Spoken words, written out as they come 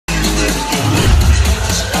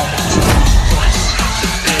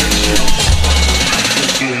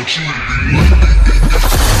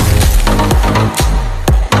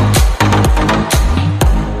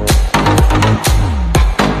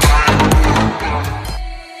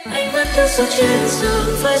thức giấc trên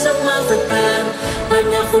giường với giấc mơ vượt tàn.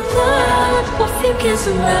 Bản nhạc vụt qua bộ phim kia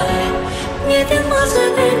dừng lại, nghe tiếng mưa rơi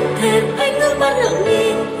bên thềm anh ngước mắt lặng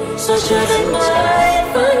nhìn, rồi chờ đợi mãi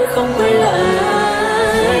vẫn không quay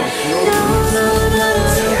lại.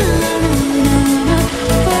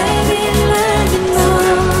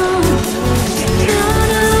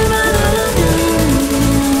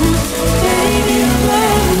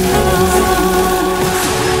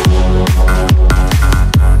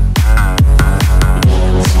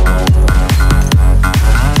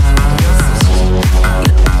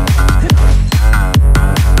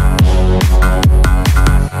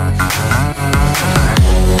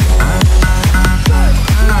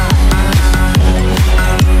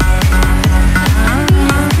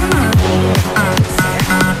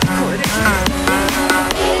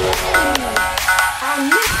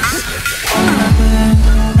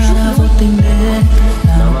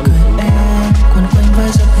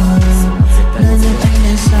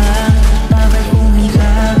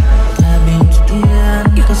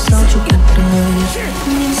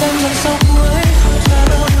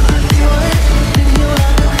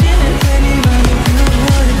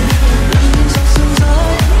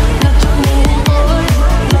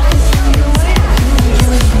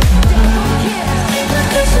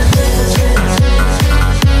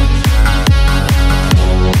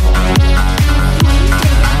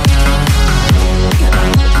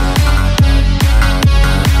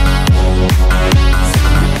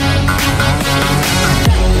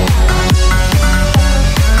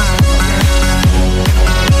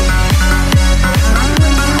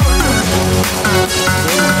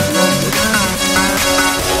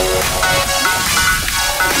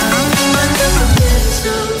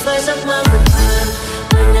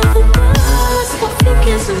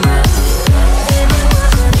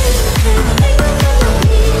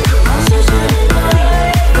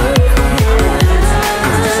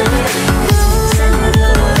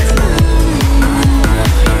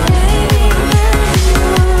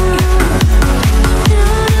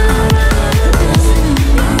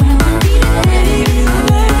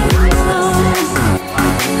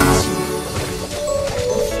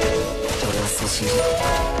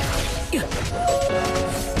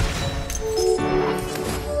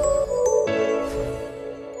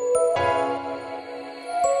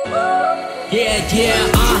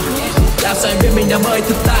 Làm sao em biết mình đang mời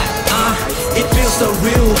thực tại. It feels so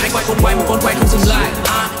real. Anh quay không quay, một con quay không dừng lại.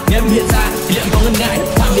 Nếu em hiện ra thì liệu có ngần ngại,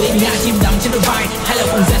 thảm bị định ngã chim đắm trên đôi vai, hay là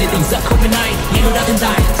vùng ra để tỉnh giấc không bên ai nghe nỗi đau thiên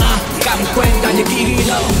tài. Cảm quên cả những ký ghi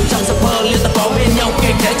lâu trong giấc mơ liên tập có bên nhau,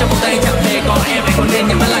 kề thế trong một tay chẳng hề có em. Anh còn nên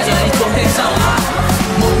nhắm mắt lại rồi anh xuống thêm sâu.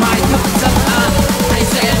 Một mai thức giấc anh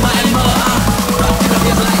sẽ mà em mơ. Đó khi đầu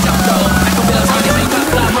tiên lại trong đầu anh không biết làm sao để anh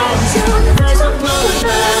vẫn là mong.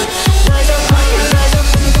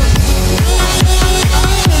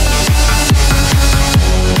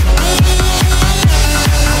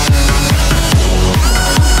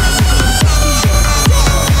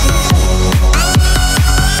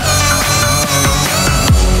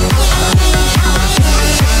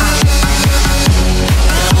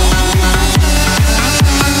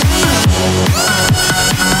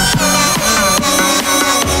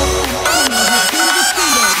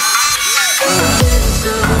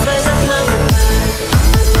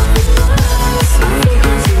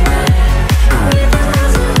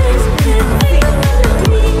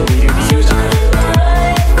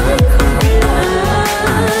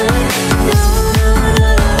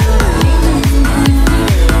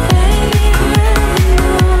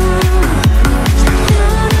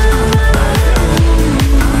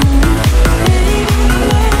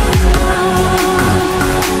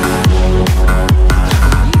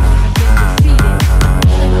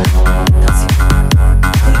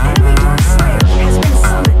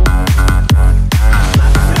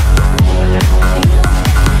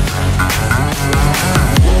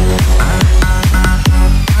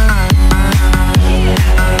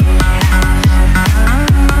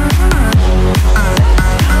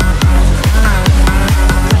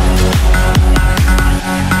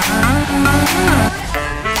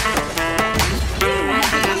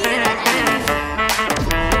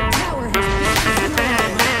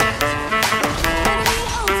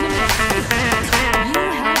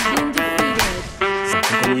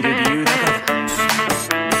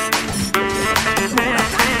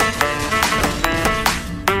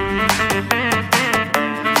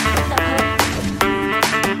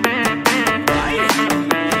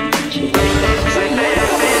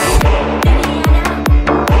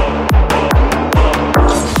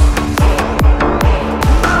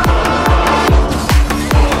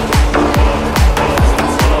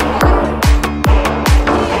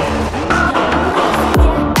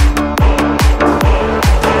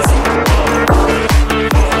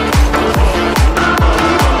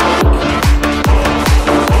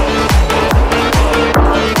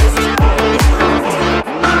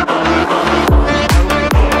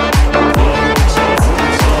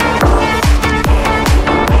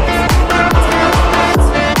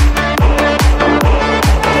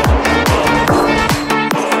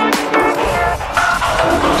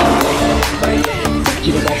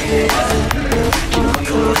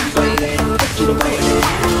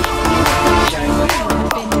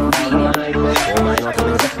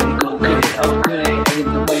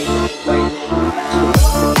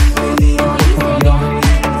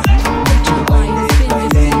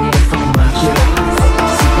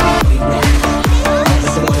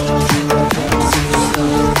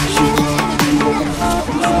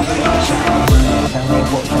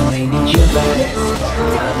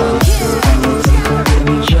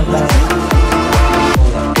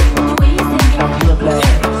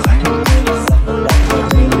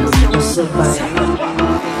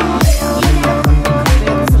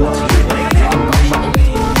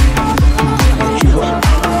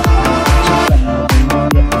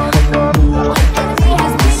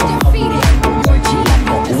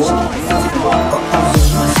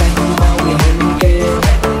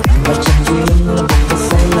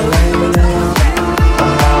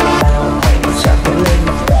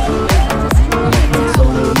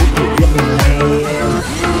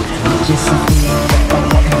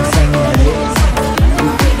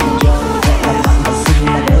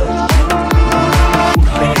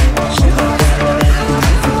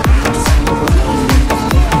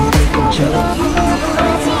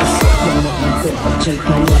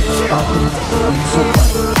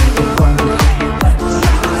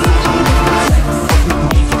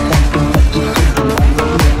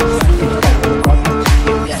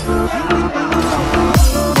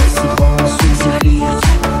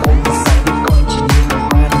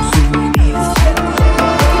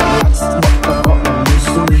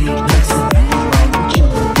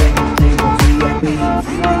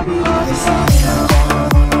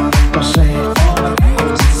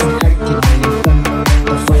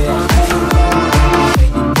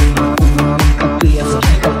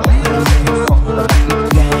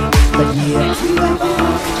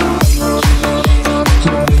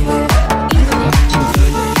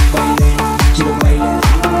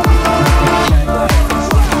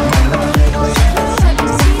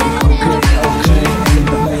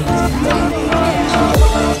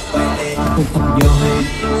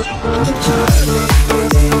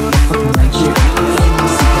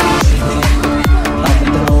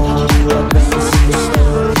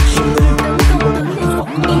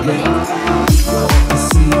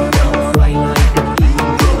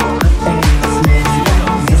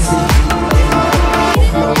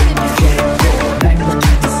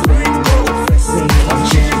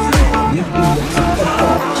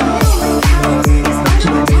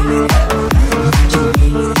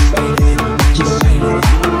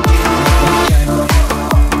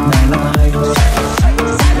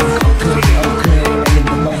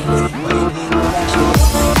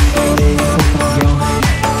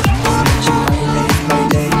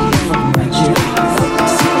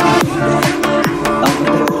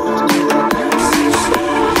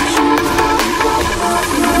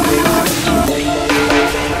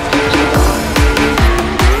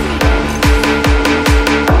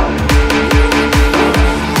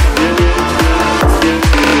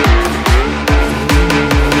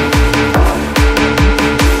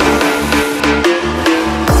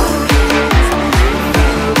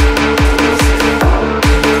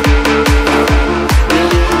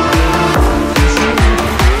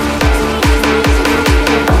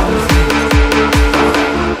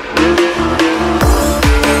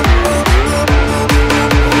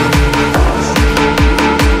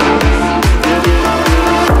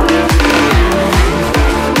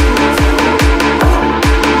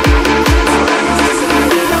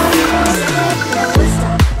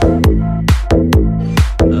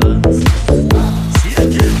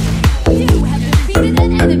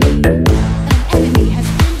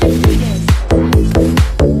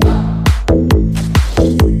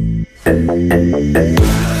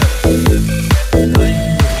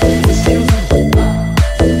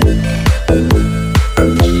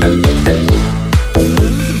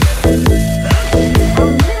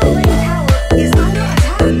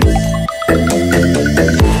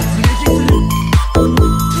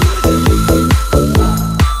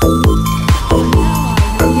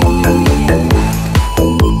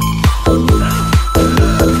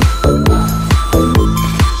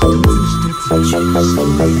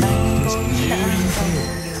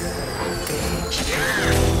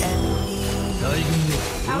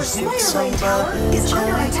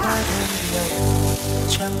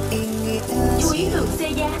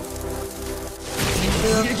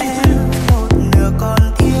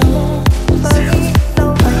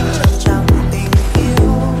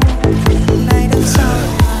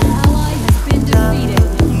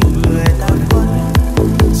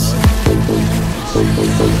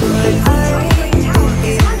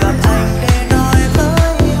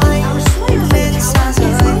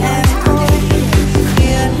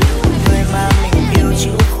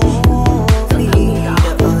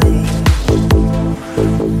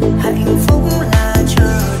 hạnh phúc là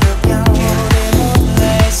chờ được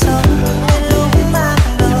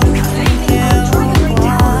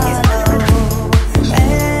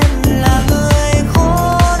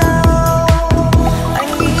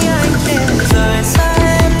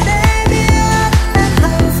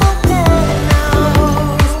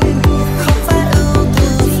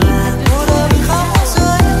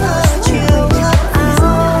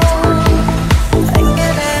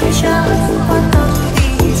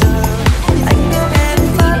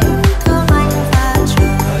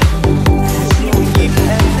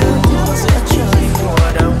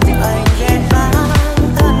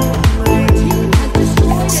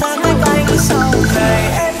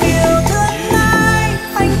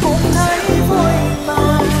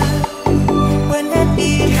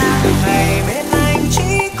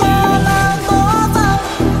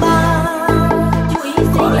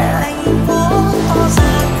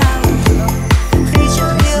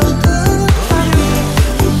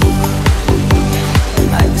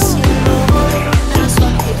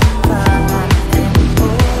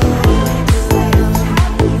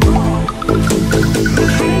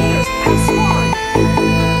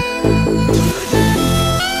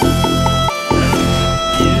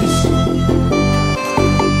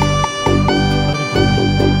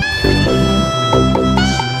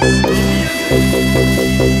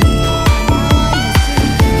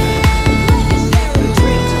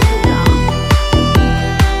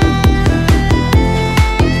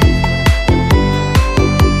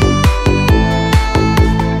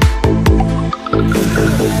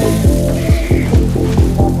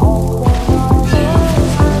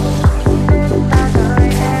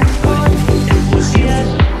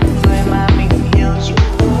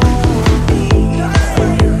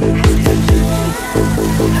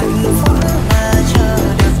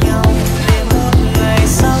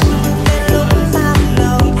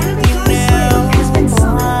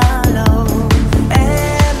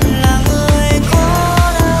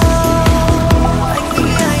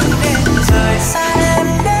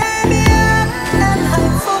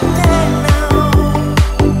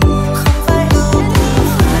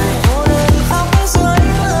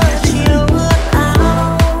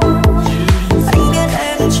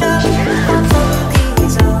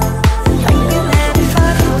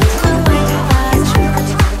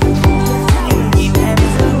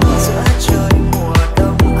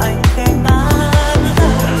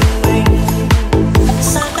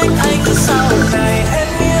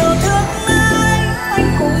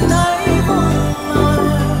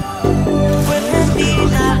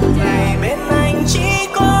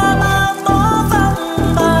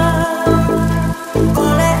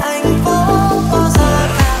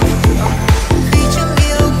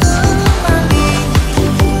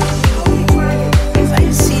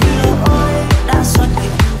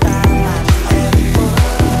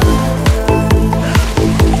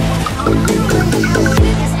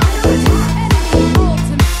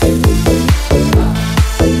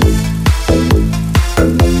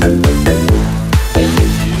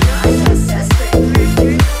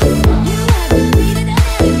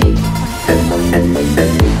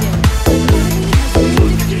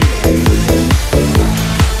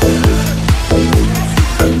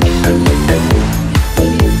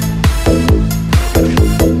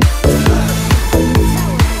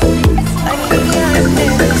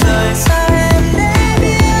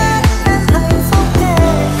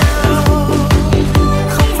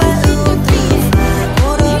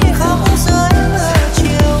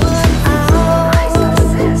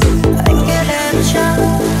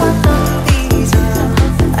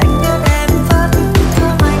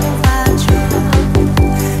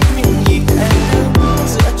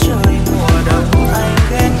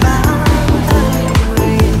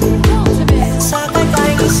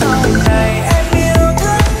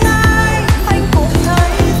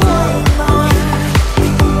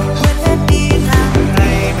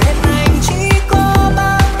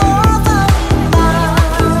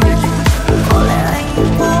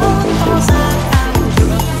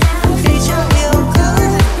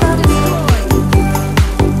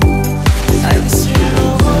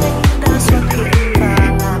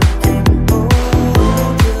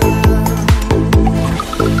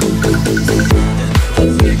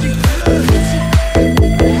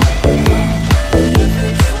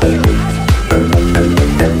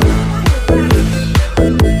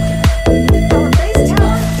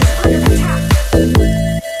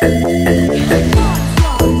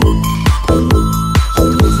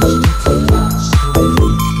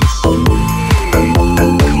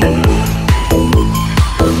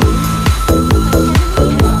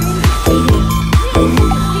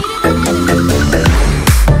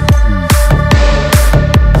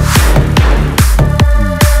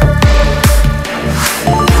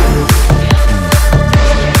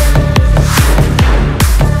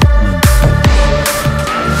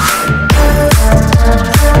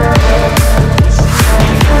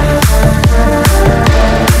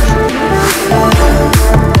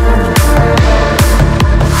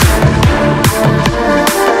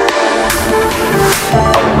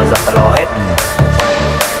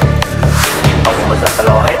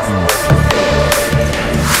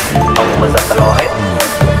ta lo hết.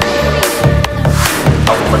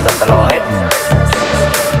 Ông mà giật ta lo hết.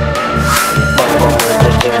 Bông bông người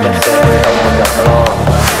trên trên bên xe, ông mà giật ta lo.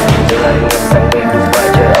 Từ lại em sang bên Dubai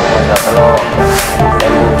chơi, ông mà giật ta lo.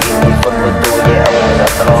 Em muốn in đi phân với tôi, yeah, ông mà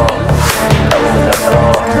giật ta lo. Ông mà giật ta lo,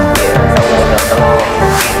 yeah, ông mà giật ta lo.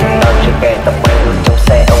 Tao chưa kể tập bay luôn trong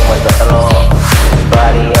xe, ông mà giật ta lo.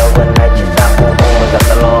 Radio gần 298, ông mà giật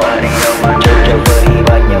ta lo. Chơi chơi vừa đi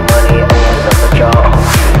bao nhiêu money, ông mà giật ta cho.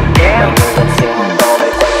 Đang ngồi gần siêu một to, bay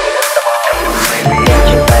quanh như đất ta bò. Đeo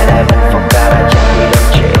trên tay đai vẫn phòng ca, đã chẳng đi đơn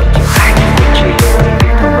chế. Tôi chỉ lưu đi vì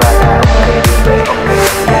thông ra ta, ok đi về.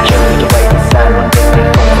 Chơi cho bay đi xa, luôn đến đi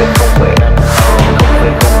không về không về. Không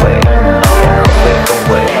về không về, không về không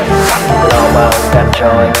về. Lo bao can cho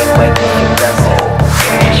anh em bay đi tìm ra xe.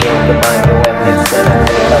 Chiều cho bao nhiêu em lên giờ đang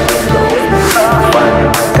thấy là điên rồi. Và em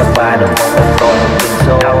hai cấp ba đâu mong em còn một tình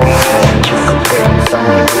dối. Chứ không kể xong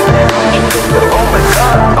thì vì em không chịu được đâu.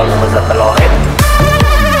 Ông mà giật ta lo hết.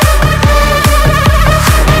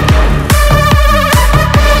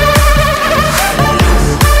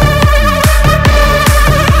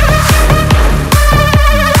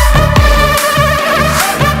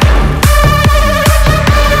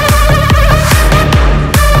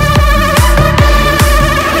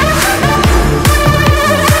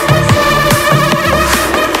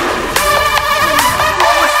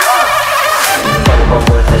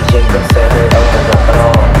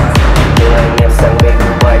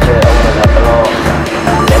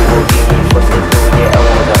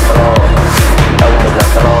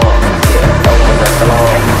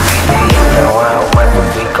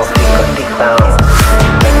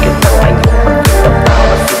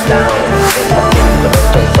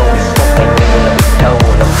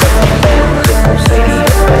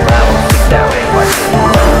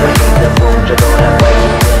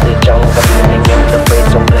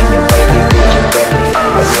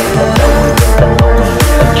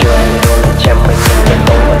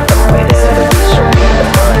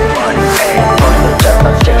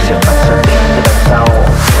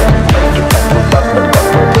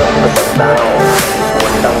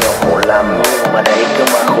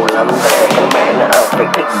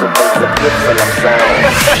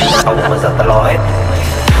 Ông mà giật ta lo hết.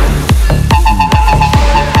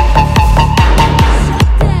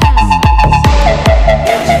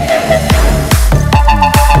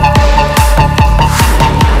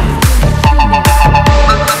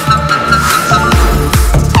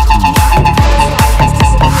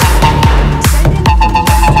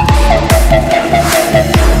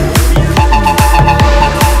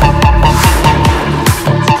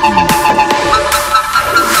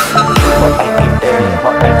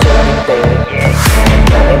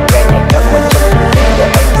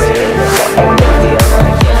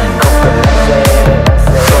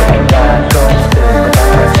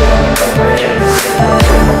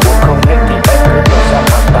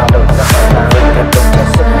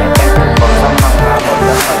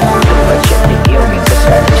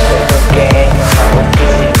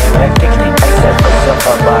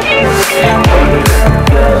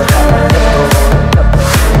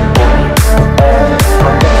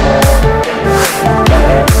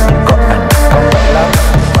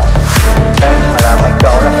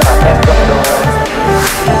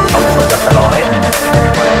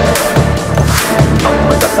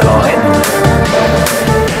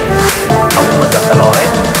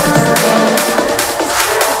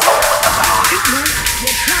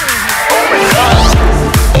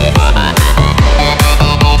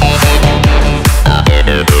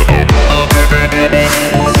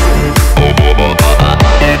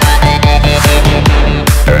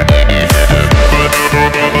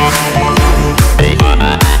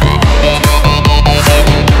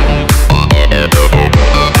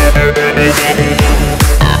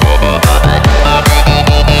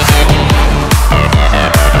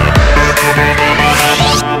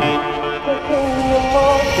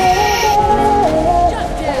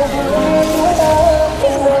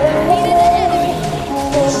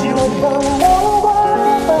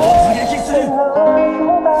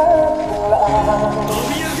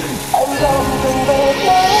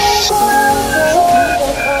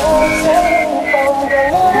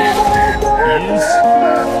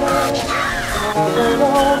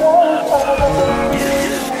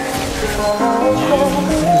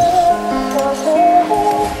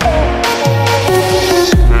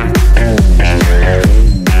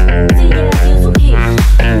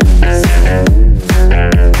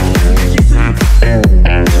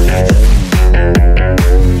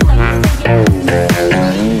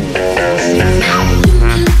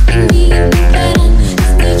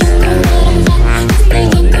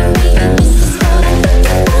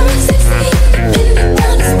 Sexy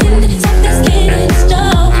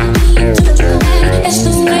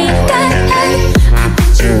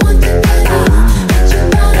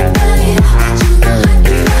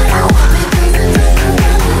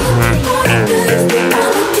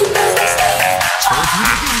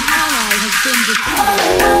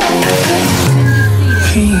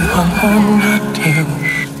hơn hát điều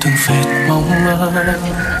từng vệt mong manh.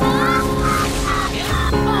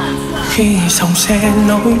 Khi dòng xe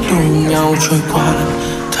nối đuôi nhau trôi qua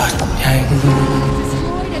thật nhanh,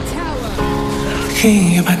 khi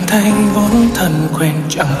bàn tay vốn thân quen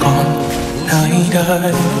chẳng còn nơi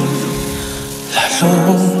đây, là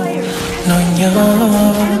lúc nỗi nhớ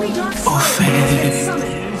ùa về.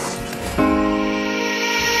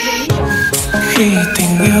 Khi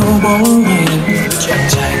tình yêu bỗng nhiên chẳng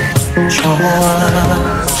dành cho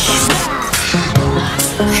anh,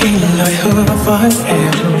 khi lời hứa với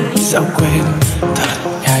em dạo quên thật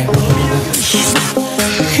nhanh,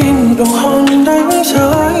 khi nụ hôn đánh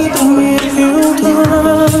rơi từng miền yêu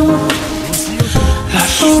thương, là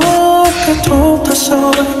lúc kết thúc thật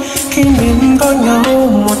rồi khi mình có nhau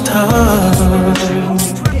một thời,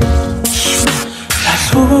 là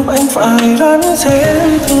lúc anh phải đón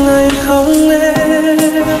xem từng ngày không em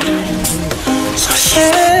rồi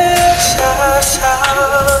sẽ ra sao.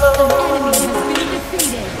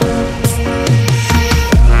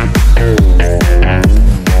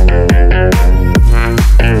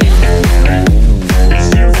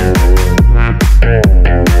 Your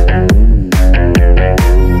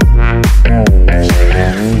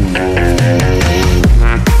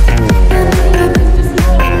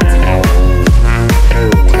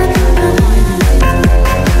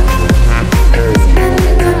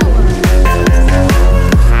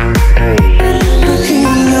has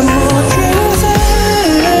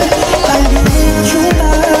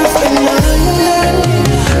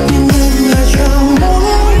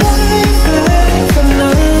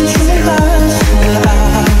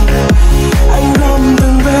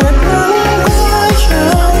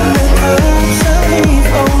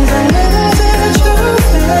been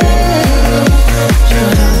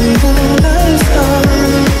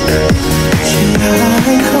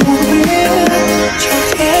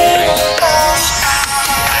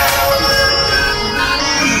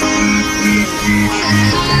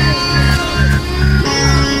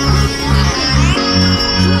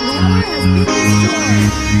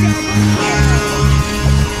destroyed.